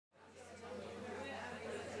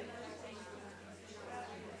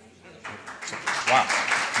Wow,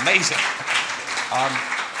 amazing.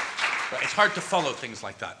 It's hard to follow things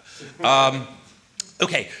like that.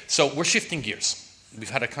 Okay, so we're shifting gears. We've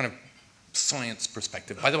had a kind of science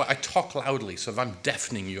perspective. By the way, I talk loudly, so if I'm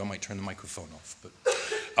deafening you, I might turn the microphone off.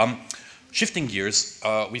 But shifting gears,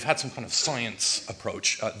 we've had some kind of science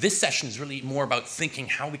approach. This session is really more about thinking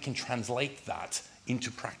how we can translate that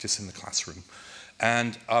into practice in the classroom.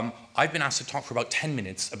 And I've been asked to talk for about 10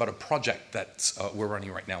 minutes about a project that we're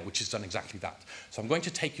running right now, which has done exactly that. So I'm going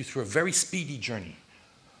to take you through a very speedy journey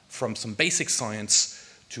from some basic science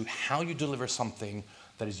to how you deliver something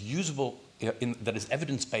that is usable, that is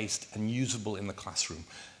evidence-based and usable in the classroom.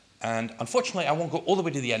 And unfortunately, I won't go all the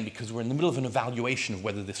way to the end because we're in the middle of an evaluation of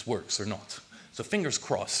whether this works or not. So fingers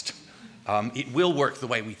crossed, it will work the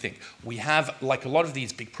way we think. We have, like a lot of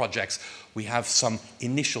these big projects, we have some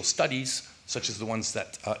initial studies, such as the ones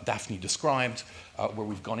that Daphne described, where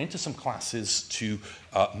we've gone into some classes to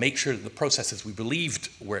make sure that the processes we believed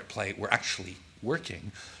were at play were actually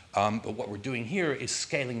working. But what we're doing here is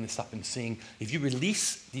scaling this up and seeing if you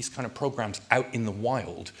release these kind of programs out in the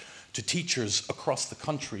wild to teachers across the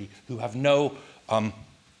country who have no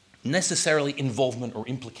necessarily involvement or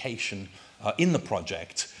implication in the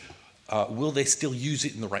project, will they still use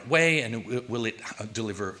it in the right way, and will it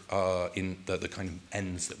deliver in the kind of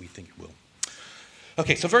ends that we think it will?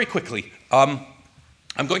 Okay, so very quickly, I'm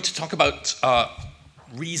going to talk about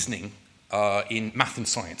reasoning in math and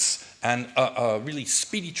science, and a really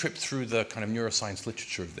speedy trip through the kind of neuroscience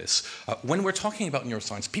literature of this. When we're talking about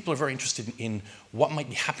neuroscience, people are very interested in what might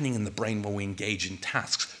be happening in the brain when we engage in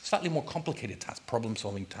tasks, slightly more complicated tasks,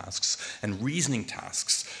 problem-solving tasks, and reasoning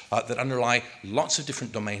tasks that underlie lots of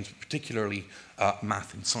different domains, particularly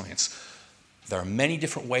math and science. There are many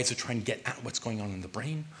different ways of trying to get at what's going on in the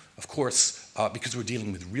brain. Of course, because we're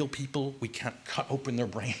dealing with real people, we can't cut open their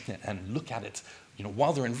brain and look at it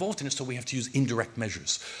while they're involved in it, so we have to use indirect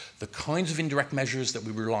measures. The kinds of indirect measures that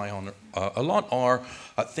we rely on a lot are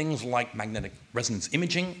things like magnetic resonance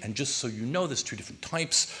imaging, and just so you know, there's two different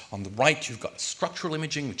types. On the right, you've got structural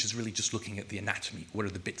imaging, which is really just looking at the anatomy. What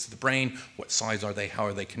are the bits of the brain? What size are they? How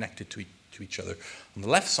are they connected to each other? On the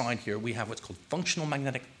left side here, we have what's called functional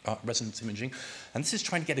magnetic resonance imaging, and this is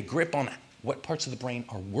trying to get a grip on what parts of the brain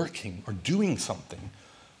are working or doing something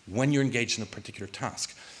when you're engaged in a particular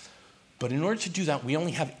task. But in order to do that, we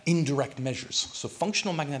only have indirect measures. So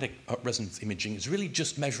functional magnetic resonance imaging is really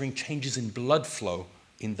just measuring changes in blood flow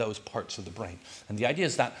in those parts of the brain. And the idea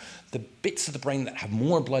is that the bits of the brain that have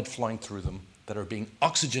more blood flowing through them, that are being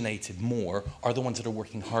oxygenated more, are the ones that are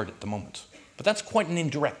working hard at the moment. But that's quite an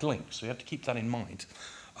indirect link, so you have to keep that in mind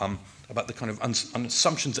about the kind of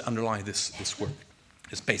assumptions that underlie this work,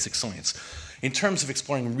 this basic science. In terms of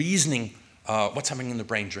exploring reasoning, what's happening in the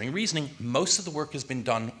brain during reasoning, most of the work has been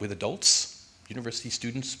done with adults, university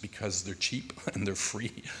students, because they're cheap and they're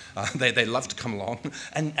free. They love to come along,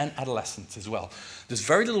 and adolescents as well. There's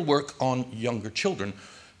very little work on younger children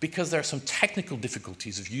because there are some technical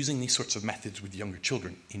difficulties of using these sorts of methods with younger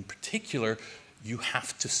children. In particular, you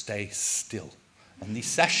have to stay still. And these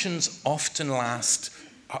sessions often last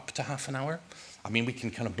up to half an hour. I mean, we can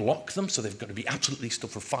kind of block them, so they've got to be absolutely still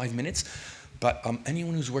for 5 minutes. But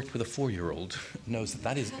anyone who's worked with a 4-year-old knows that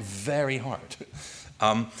that is very hard.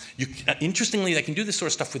 Interestingly, they can do this sort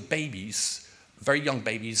of stuff with babies, very young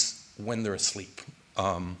babies, when they're asleep.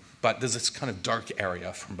 But there's this kind of dark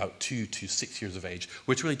area from about 2 to 6 years of age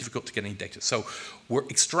where it's really difficult to get any data. So we're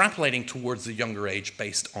extrapolating towards the younger age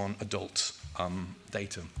based on adult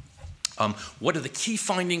data. What are the key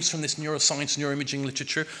findings from this neuroscience, neuroimaging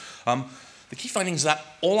literature? The key finding is that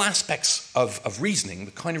all aspects of reasoning,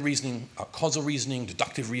 the kind of reasoning, causal reasoning,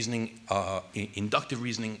 deductive reasoning, inductive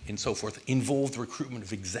reasoning, and so forth, involve the recruitment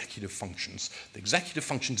of executive functions. The executive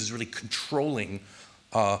functions is really controlling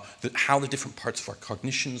how the different parts of our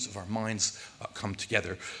cognitions, of our minds, come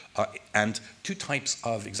together. And two types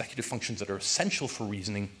of executive functions that are essential for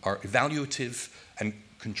reasoning are evaluative and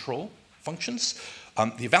control functions.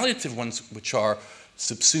 The evaluative ones, which are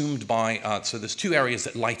subsumed by, so there's two areas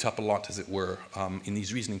that light up a lot, as it were, in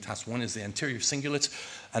these reasoning tasks. One is the anterior cingulate,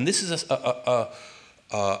 and this is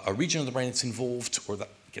a region of the brain that's involved, or that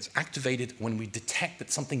gets activated when we detect that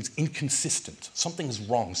something's inconsistent, something's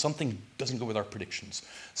wrong, something doesn't go with our predictions.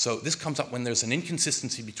 So this comes up when there's an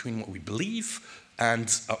inconsistency between what we believe and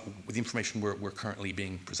with the information we're currently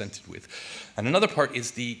being presented with. And another part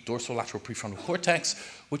is the dorsolateral prefrontal cortex,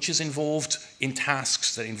 which is involved in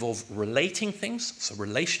tasks that involve relating things, so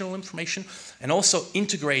relational information, and also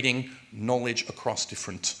integrating knowledge across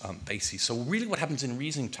different bases. So really what happens in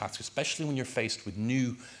reasoning tasks, especially when you're faced with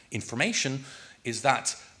new information, is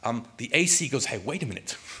that the AC goes, hey, wait a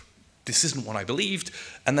minute, this isn't what I believed,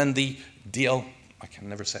 and then the DL I can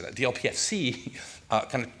never say that, the LPFC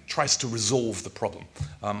kind of tries to resolve the problem.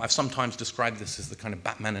 I've sometimes described this as the kind of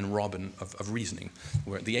Batman and Robin of reasoning,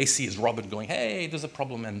 where the AC is Robin going, hey, there's a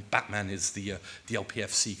problem, and Batman is the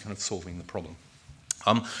LPFC kind of solving the problem.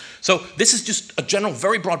 So this is just a general,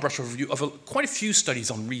 very broad brush overview of quite a few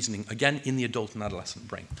studies on reasoning, again, in the adult and adolescent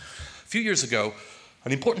brain. A few years ago,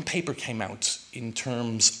 an important paper came out in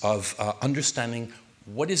terms of understanding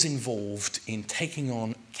what is involved in taking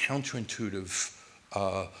on counterintuitive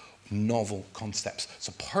novel concepts.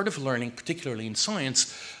 So part of learning, particularly in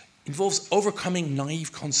science, involves overcoming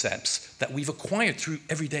naive concepts that we've acquired through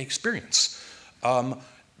everyday experience,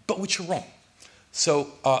 but which are wrong. So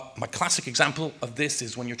my classic example of this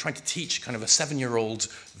is when you're trying to teach kind of a 7-year-old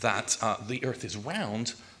that the Earth is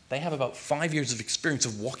round, they have about 5 years of experience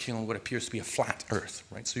of walking on what appears to be a flat Earth,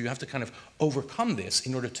 right? So you have to kind of overcome this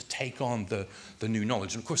in order to take on the new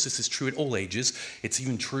knowledge. And of course, this is true at all ages. It's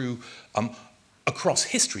even true across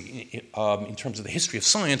history. In terms of the history of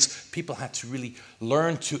science, people had to really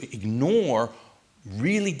learn to ignore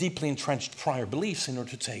really deeply entrenched prior beliefs in order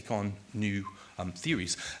to take on new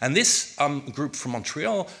theories. And this group from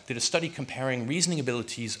Montreal did a study comparing reasoning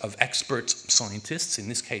abilities of expert scientists, in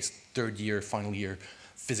this case, third year, final year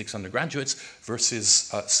physics undergraduates,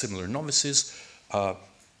 versus similar novices. I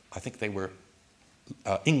think they were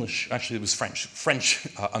English, actually it was French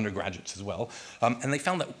undergraduates as well. And they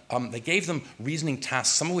found that they gave them reasoning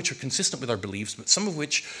tasks, some of which are consistent with our beliefs, but some of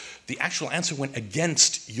which the actual answer went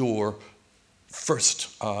against your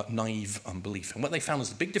first naive belief. And what they found is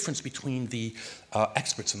the big difference between the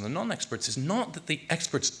experts and the non-experts is not that the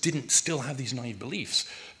experts didn't still have these naive beliefs,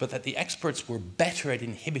 but that the experts were better at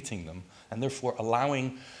inhibiting them and therefore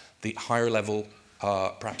allowing the higher level,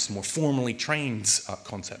 perhaps more formally trained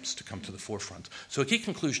concepts to come to the forefront. So a key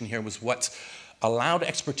conclusion here was what allowed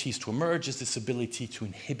expertise to emerge is this ability to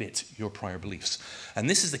inhibit your prior beliefs. And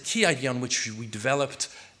this is the key idea on which we developed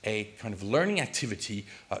a kind of learning activity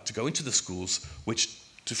to go into the schools, which,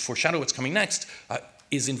 to foreshadow what's coming next,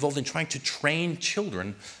 is involved in trying to train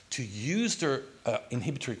children to use their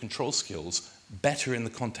inhibitory control skills better in the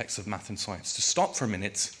context of math and science. To stop for a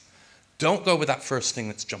minute, don't go with that first thing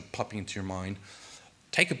that's popping into your mind,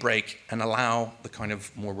 take a break and allow the kind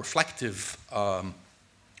of more reflective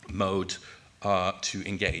mode to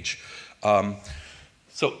engage.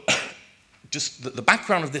 So just the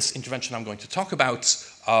background of this intervention I'm going to talk about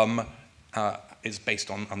is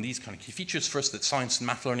based on these kind of key features. First, that science and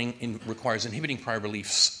math learning requires inhibiting prior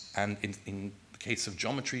beliefs, and in the case of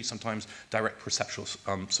geometry, sometimes direct perceptual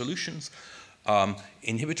solutions.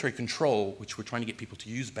 Inhibitory control, which we're trying to get people to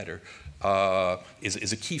use better,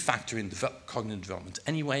 is a key factor in cognitive development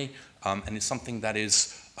anyway, and is something that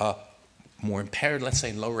is more impaired, let's say,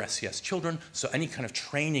 in lower SES children. So any kind of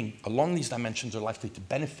training along these dimensions are likely to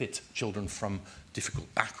benefit children from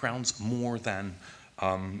difficult backgrounds more than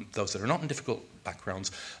those that are not in difficult backgrounds.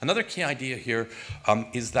 Another key idea here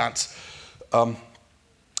is that,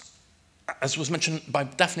 as was mentioned by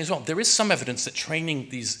Daphne as well, there is some evidence that training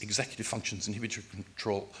these executive functions, inhibitory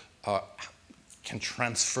control, can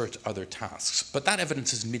transfer to other tasks. But that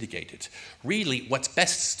evidence is mitigated. Really, what's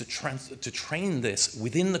best is to train this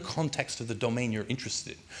within the context of the domain you're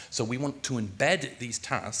interested in. So we want to embed these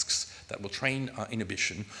tasks that will train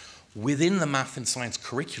inhibition within the math and science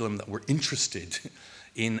curriculum that we're interested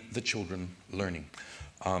in the children learning.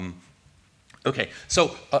 Okay,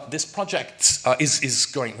 so this project is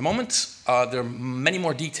going at the moment. There are many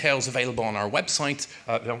more details available on our website.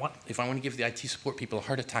 If I want to give the IT support people a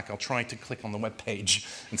heart attack, I'll try to click on the web page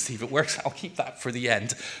and see if it works. I'll keep that for the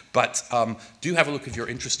end. But do have a look if you're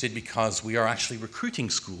interested, because we are actually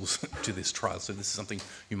recruiting schools to this trial. So this is something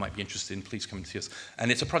you might be interested in. Please come and see us.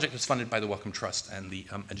 And it's a project that's funded by the Wellcome Trust and the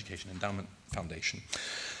Education Endowment Foundation.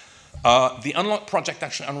 The Unlock project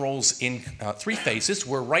actually unrolls in 3 phases.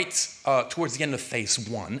 We're right towards the end of phase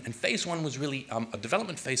 1. And phase 1 was really a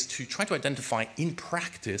development phase to try to identify in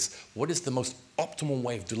practice what is the most optimal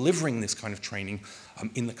way of delivering this kind of training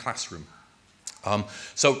in the classroom.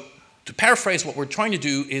 So to paraphrase, what we're trying to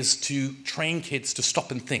do is to train kids to stop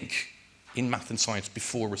and think in math and science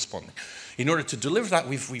before responding. In order to deliver that,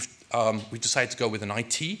 we've decided to go with an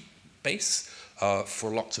IT base. For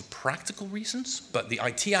lots of practical reasons, but the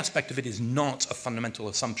IT aspect of it is not a fundamental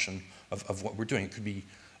assumption of what we're doing. It could be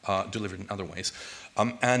delivered in other ways.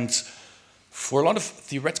 And for a lot of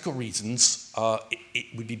theoretical reasons, it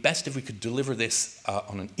would be best if we could deliver this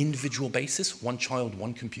on an individual basis, one child,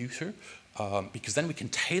 one computer, because then we can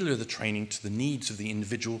tailor the training to the needs of the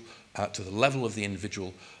individual, to the level of the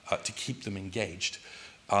individual, to keep them engaged.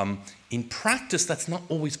 In practice, that's not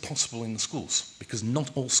always possible in the schools, because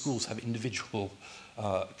not all schools have individual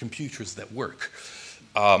computers that work.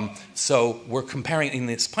 So we're comparing, in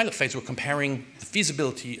this pilot phase, we're comparing the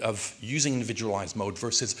feasibility of using individualized mode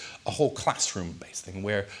versus a whole classroom-based thing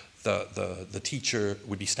where the teacher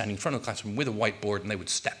would be standing in front of the classroom with a whiteboard and they would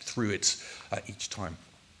step through it each time.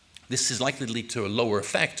 This is likely to lead to a lower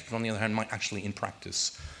effect, but on the other hand might actually in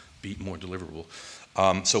practice be more deliverable.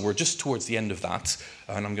 So we're just towards the end of that,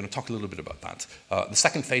 and I'm going to talk a little bit about that. The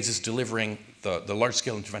second phase is delivering the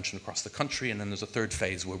large-scale intervention across the country, and then there's a third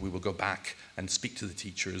phase where we will go back and speak to the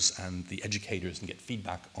teachers and the educators and get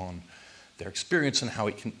feedback on their experience and how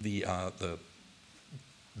it can, the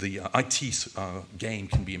IT game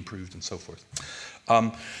can be improved and so forth.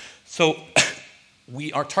 So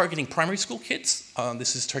we are targeting primary school kids.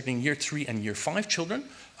 This is targeting year 3 and year 5 children.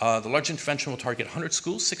 The large intervention will target 100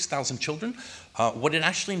 schools, 6,000 children. What it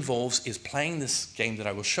actually involves is playing this game that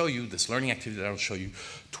I will show you, this learning activity that I will show you,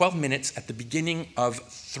 12 minutes at the beginning of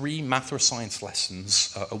 3 math or science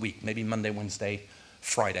lessons a week, maybe Monday, Wednesday,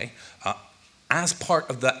 Friday, as part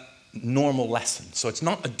of that normal lesson. So it's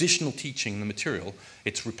not additional teaching the material,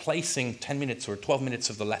 it's replacing 10 minutes or 12 minutes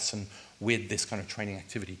of the lesson with this kind of training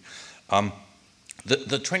activity.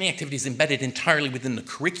 The training activity is embedded entirely within the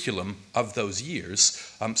curriculum of those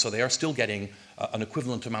years, so they are still getting an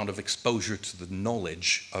equivalent amount of exposure to the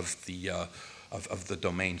knowledge of the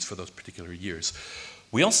domains for those particular years.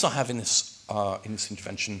 We also have in this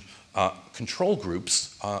intervention control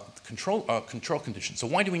groups, control conditions. So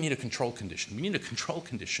why do we need a control condition? We need a control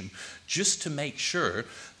condition just to make sure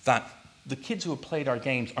that the kids who have played our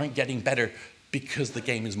games aren't getting better because the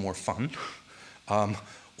game is more fun,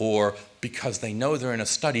 or because they know they're in a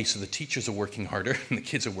study, so the teachers are working harder and the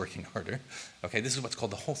kids are working harder. Okay, this is what's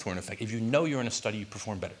called the Hawthorne effect. If you know you're in a study, you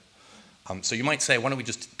perform better. So you might say, why don't we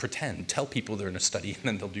just pretend, tell people they're in a study and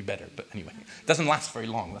then they'll do better. But anyway, it doesn't last very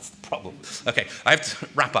long, that's the problem. Okay, I have to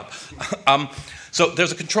wrap up. So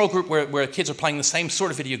there's a control group where kids are playing the same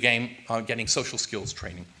sort of video game, getting social skills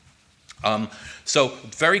training. So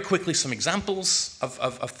very quickly, some examples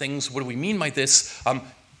of things. What do we mean by this?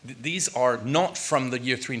 These are not from the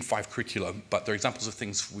year 3 and 5 curricula, but they're examples of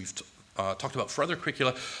things we've talked about for other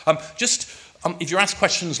curricula. If you're asked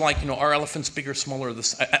questions like, are elephants bigger, smaller,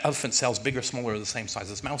 elephant cells bigger, smaller, or the same size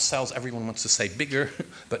as mouse cells, everyone wants to say bigger,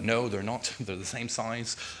 but no, they're not. They're the same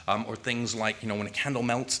size. Or things like, when a candle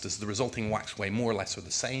melts, does the resulting wax weigh more, less, or the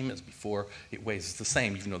same as before it weighs the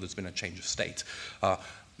same, even though there's been a change of state?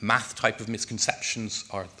 Math type of misconceptions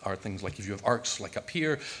are things like if you have arcs like up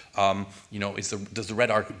here, does the red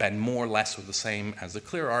arc bend more, less, or the same as the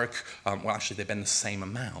clear arc? Well, actually, they bend the same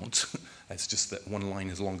amount. It's just that one line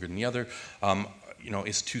is longer than the other.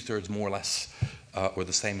 Is 2/3 more or less or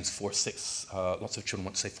the same as 4/6? Lots of children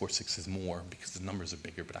want to say 4/6 is more because the numbers are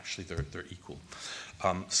bigger, but actually they're equal.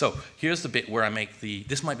 So here's the bit where I make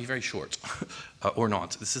this might be very short or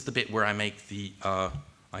not. This is the bit where I make the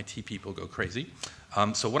IT people go crazy.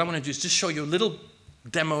 So what I'm going to do is just show you a little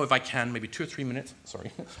demo, if I can, maybe 2 or 3 minutes,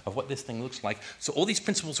 of what this thing looks like. So all these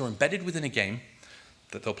principles are embedded within a game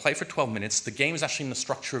that they'll play for 12 minutes. The game is actually in the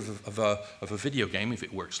structure of a video game, if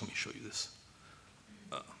it works. Let me show you this.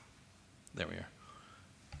 There we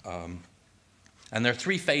are. And there are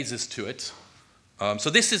 3 phases to it. So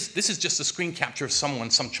this is just a screen capture of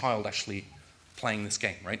some child actually playing this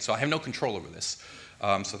game, right? So I have no control over this.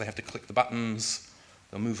 So they have to click the buttons.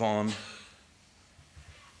 They'll move on.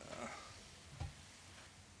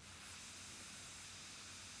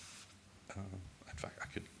 In fact, I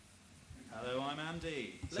could. Hello, I'm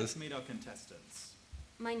Andy. Let's meet our contestants.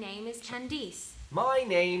 My name is Candice. My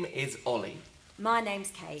name is Ollie. My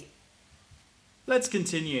name's Kate. Let's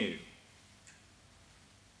continue.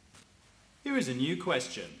 Here is a new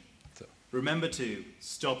question. Remember to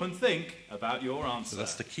stop and think about your answer. So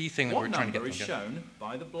that's the key thing that we're trying to get them to get. What number is shown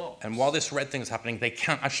by the blocks? And while this red thing is happening, they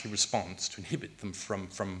can't actually respond to inhibit them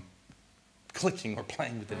from clicking or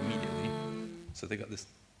playing with it immediately. So they got this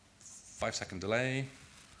 5-second delay.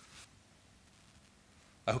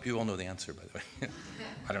 I hope you all know the answer, by the way.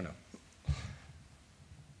 I don't know.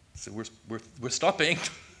 So we're stopping.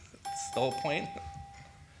 That's the whole point.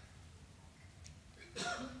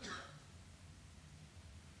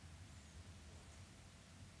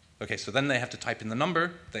 Okay, so then they have to type in the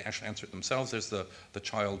number. They actually answer it themselves. There's the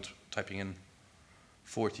child typing in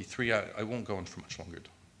 43. I won't go on for much longer.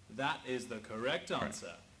 That is the correct answer.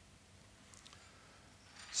 Right.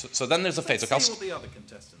 So then there's a phase. Let's see what the other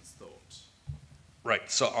contestants thought.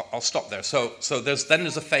 Right, so I'll stop there. So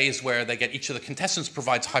there's a phase where they get each of the contestants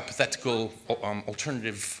provides hypothetical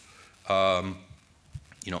alternative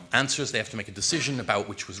answers. They have to make a decision about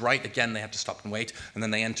which was right. Again, they have to stop and wait. And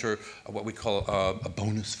then they enter what we call a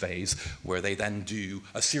bonus phase, where they then do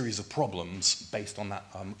a series of problems based on that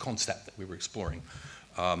concept that we were exploring.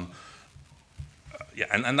 And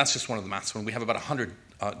that's just one of the maths one. We have about 100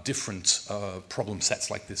 different problem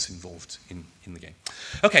sets like this involved in the game.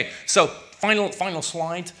 Okay, so final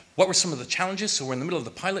slide. What were some of the challenges? So we're in the middle of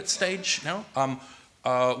the pilot stage now.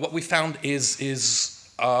 What we found is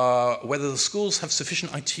whether the schools have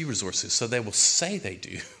sufficient IT resources. So they will say they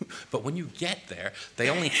do, but when you get there, they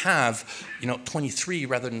only have 23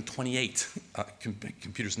 rather than 28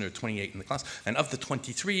 computers, and there are 28 in the class. And of the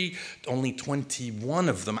 23, only 21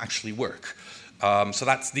 of them actually work. So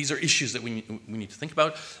these are issues that we need to think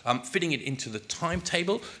about. Fitting it into the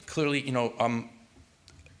timetable, clearly,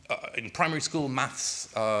 in primary school maths,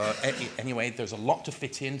 anyway, there's a lot to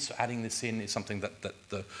fit in, so adding this in is something that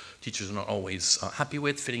the teachers are not always happy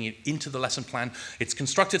with. Fitting it into the lesson plan, it's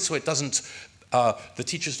constructed so it doesn't, the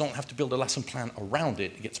teachers don't have to build a lesson plan around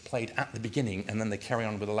it. It gets played at the beginning, and then they carry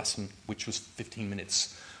on with a lesson which was 15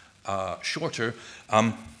 minutes shorter.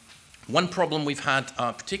 One problem we've had,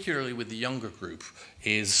 particularly with the younger group,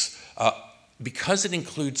 is because it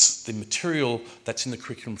includes the material that's in the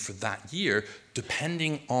curriculum for that year,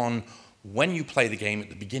 depending on when you play the game at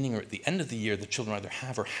the beginning or at the end of the year, the children either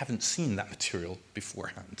have or haven't seen that material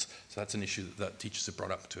beforehand. So that's an issue that teachers have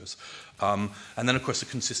brought up to us. And then, of course, the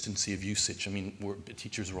consistency of usage. I mean,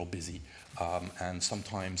 teachers are all busy, and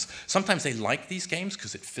sometimes they like these games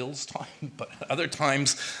because it fills time, but other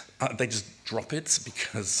times they just drop it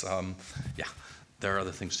because, there are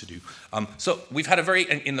other things to do. So we've had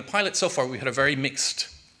in the pilot so far, we've had a very mixed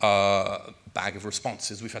bag of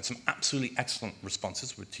responses. We've had some absolutely excellent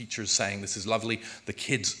responses with teachers saying this is lovely. The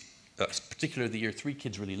kids, particularly the year 3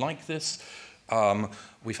 kids, really like this.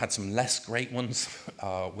 We've had some less great ones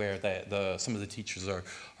where some of the teachers are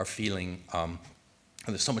feeling, and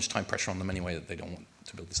there's so much time pressure on them anyway that they don't want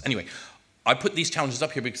to build this. Anyway, I put these challenges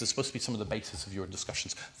up here because it's supposed to be some of the basis of your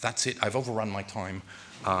discussions. That's it. I've overrun my time.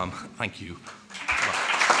 Thank you.